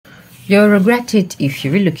You'll regret it if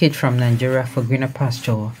you relocate from Nigeria for greener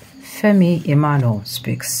pasture. Femi Emmanuel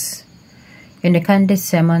speaks. In a candid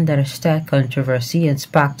sermon that has stirred controversy and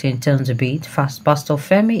sparked intense debate, Pastor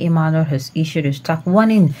Femi Emmanuel has issued a stark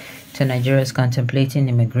warning to Nigerians contemplating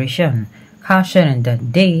immigration, cautioning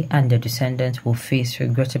that they and their descendants will face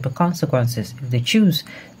regrettable consequences if they choose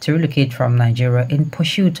to relocate from Nigeria in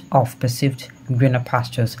pursuit of perceived greener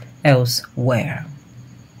pastures elsewhere.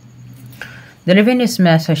 Delivering his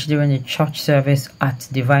message during a church service at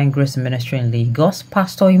Divine Grace Ministry in Lagos,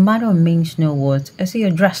 Pastor Emmanuel means no words as he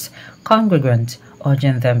addressed congregants,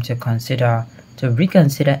 urging them to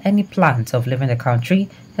reconsider any plans of leaving the country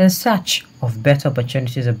in search of better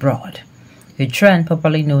opportunities abroad, a trend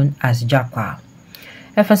popularly known as Japa.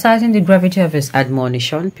 Emphasizing the gravity of his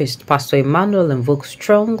admonition, Pastor Emmanuel invokes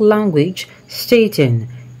strong language, stating,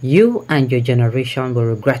 "You and your generation will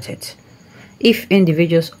regret it if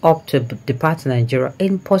individuals opt to depart Nigeria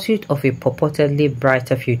in pursuit of a purportedly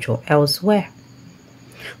brighter future elsewhere."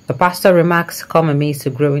 The pastor remarks come amidst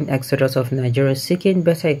the growing exodus of Nigeria seeking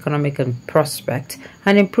better economic prospect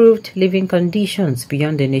and improved living conditions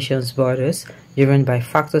beyond the nation's borders, driven by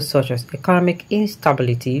factors such as economic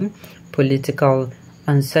instability, political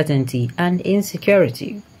uncertainty, and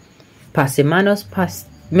insecurity. Pastor Emmanuel's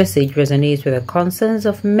message resonates with the concerns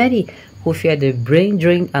of many who fear the brain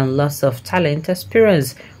drain and loss of talent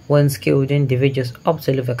experienced when skilled individuals opt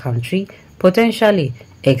to leave a country, potentially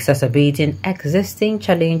exacerbating existing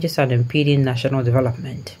challenges and impeding national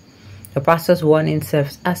development. The pastor's warning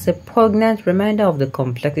serves as a poignant reminder of the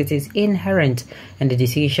complexities inherent in the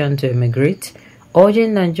decision to immigrate,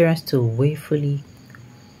 urging Nigerians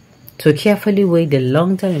to carefully weigh the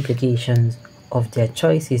long-term implications of their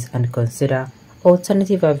choices and consider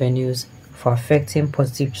alternative avenues for affecting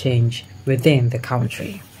positive change within the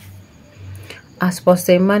country. As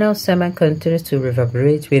Pastor Emmanuel's sermon continues to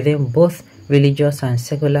reverberate within both religious and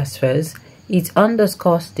secular spheres, it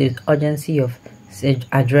underscores the urgency of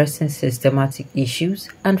addressing systematic issues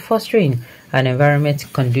and fostering an environment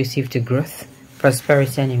conducive to growth,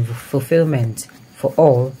 prosperity, and fulfillment for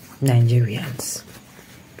all Nigerians.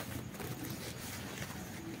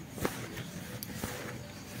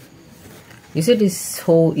 You see this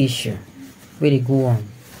whole issue, where they go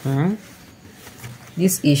on.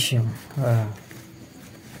 This issue, I'll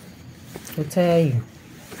tell you.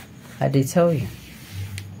 I did tell you.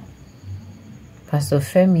 Pastor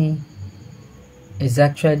Femi is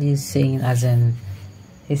actually saying,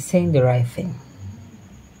 he's saying the right thing.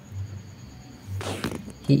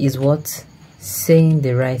 He is what? Saying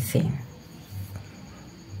the right thing.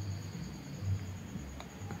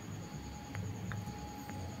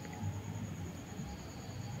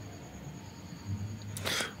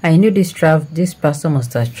 I knew this pastor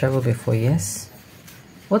must have traveled before, yes.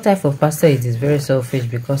 What type of pastor is this? Very selfish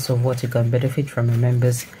because of what you can benefit from your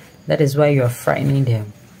members. That is why you are frightening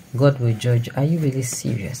them. God will judge. Are you really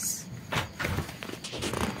serious?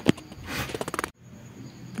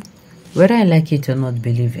 Whether I like it or not,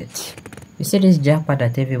 believe it. You see this Japa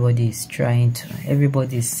that everybody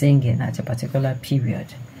is singing at a particular period.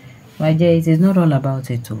 My dear, it is not all about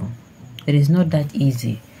it all. It is not that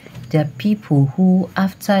easy. There are people who,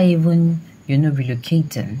 after even,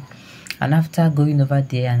 relocating, and after going over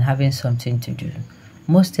there and having something to do,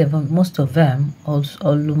 most of them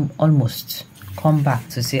almost come back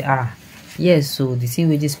to say, yes, so the thing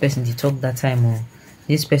with this person, they talked that time, or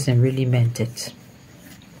this person really meant it.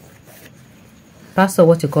 Pastor,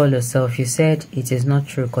 what you call yourself, you said it is not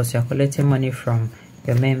true because you're collecting money from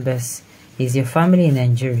your members. Is your family in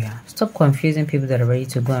Nigeria? Stop confusing people that are ready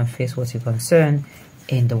to go and face what you concern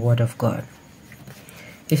in the Word of God.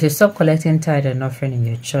 You should stop collecting tithe and offering in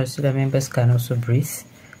your church so that members can also breathe.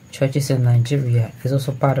 Churches in Nigeria is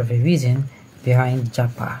also part of a reason behind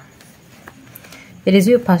Japa. It is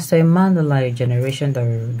you, Pastor Emmanuel, your generation that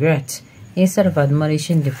will regret. Instead of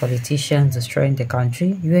admonishing the politicians destroying the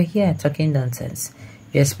country, you are here talking nonsense.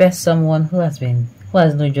 You expect someone who has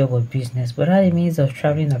no job or business, but had a means of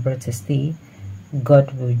traveling abroad to stay,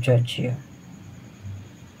 God will judge you.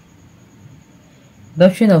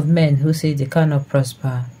 Doctrine of men who say they cannot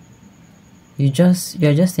prosper. You're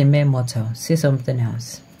just a mere mortal. Say something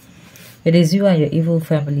else. It is you and your evil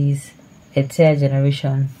families, a entire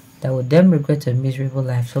generation, that will then regret a miserable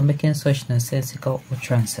life for making such nonsensical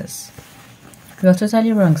utterances. You are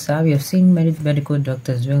totally wrong, sir. We have seen many medical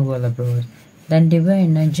doctors doing well abroad than they were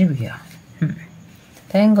in Nigeria.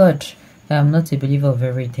 Thank God I am not a believer of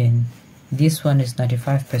everything. This one is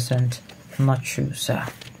 95% not true, sir.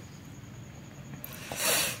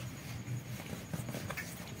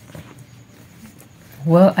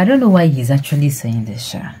 Well, I don't know why he's actually saying this,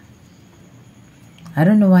 sir. I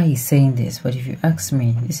don't know why he's saying this, but if you ask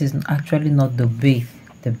me, this is actually not the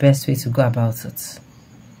best way to go about it.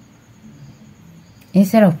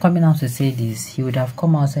 Instead of coming out to say this, he would have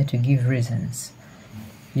come outside to give reasons.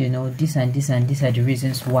 You know, this and this and these are the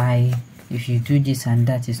reasons why if you do this and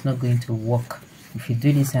that, it's not going to work. If you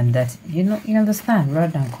do this and that, you know, you understand,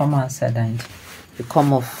 rather than come outside and you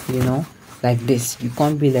come off, you know, like this. You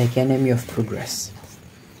can't be like enemy of progress.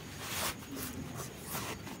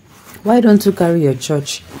 Why don't you carry your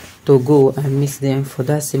church to go and meet them for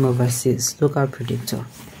that same overseas local predictor?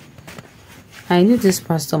 I knew this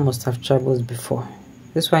pastor must have traveled before.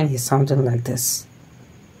 This one he's sounding like this.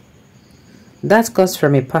 That cost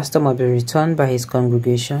from a pastor must be returned by his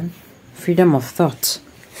congregation. Freedom of thought,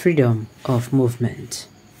 freedom of movement.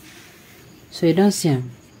 So you don't see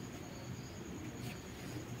him.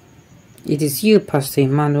 It is you, Pastor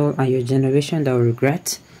Emmanuel, and your generation that will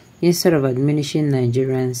regret. Instead of admonishing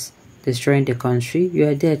Nigerians, destroying the country, you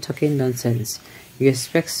are there talking nonsense. You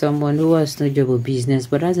expect someone who has no job or business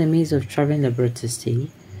but has a means of traveling abroad to stay.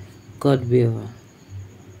 God will.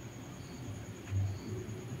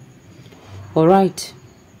 Alright.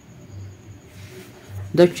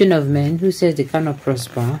 Doctrine of men who says they cannot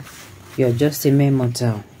prosper. You are just a mere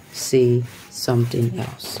mortal. Say something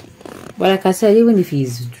else. But like I said, even if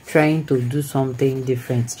he's trying to do something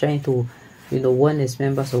different, trying to, you know, warn his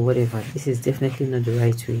members or whatever, this is definitely not the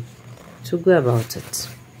right way to go about it.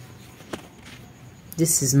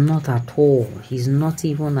 This is not at all. He's not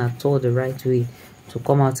even at all the right way to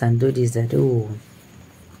come out and do this. That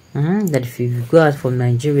that if you go out from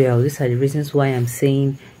Nigeria, these are the reasons why I'm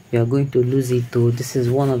saying you are going to lose it. Though this is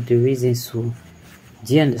one of the reasons. So,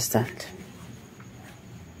 do you understand?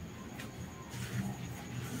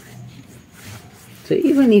 So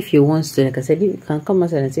even if you want to, like I said, you can come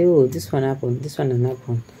outside and say, "Oh, this one happened. This one didn't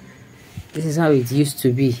happen. This is how it used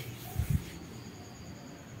to be."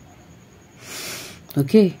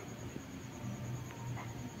 Okay.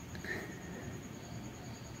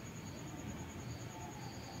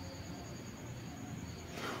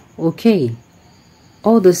 Okay.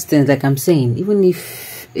 All those things, like I'm saying, even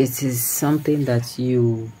if it is something that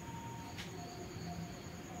you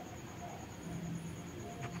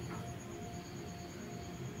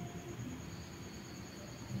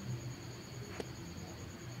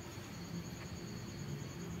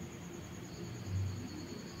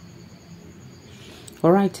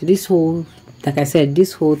Alright, this whole, like I said,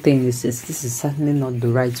 this whole thing this is certainly not the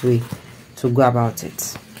right way to go about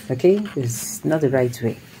it. Okay, it's not the right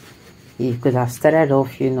way. He could have started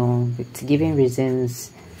off, you know, with giving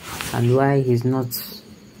reasons and why he's not,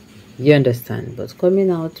 you understand, but coming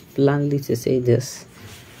out bluntly to say this,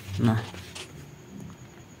 no.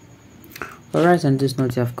 Alright, on this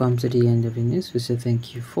note, you have come to the end of the news. We say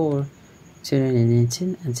thank you for tuning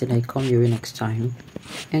in. Until I come your way next time,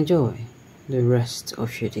 enjoy the rest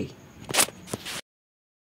of your day.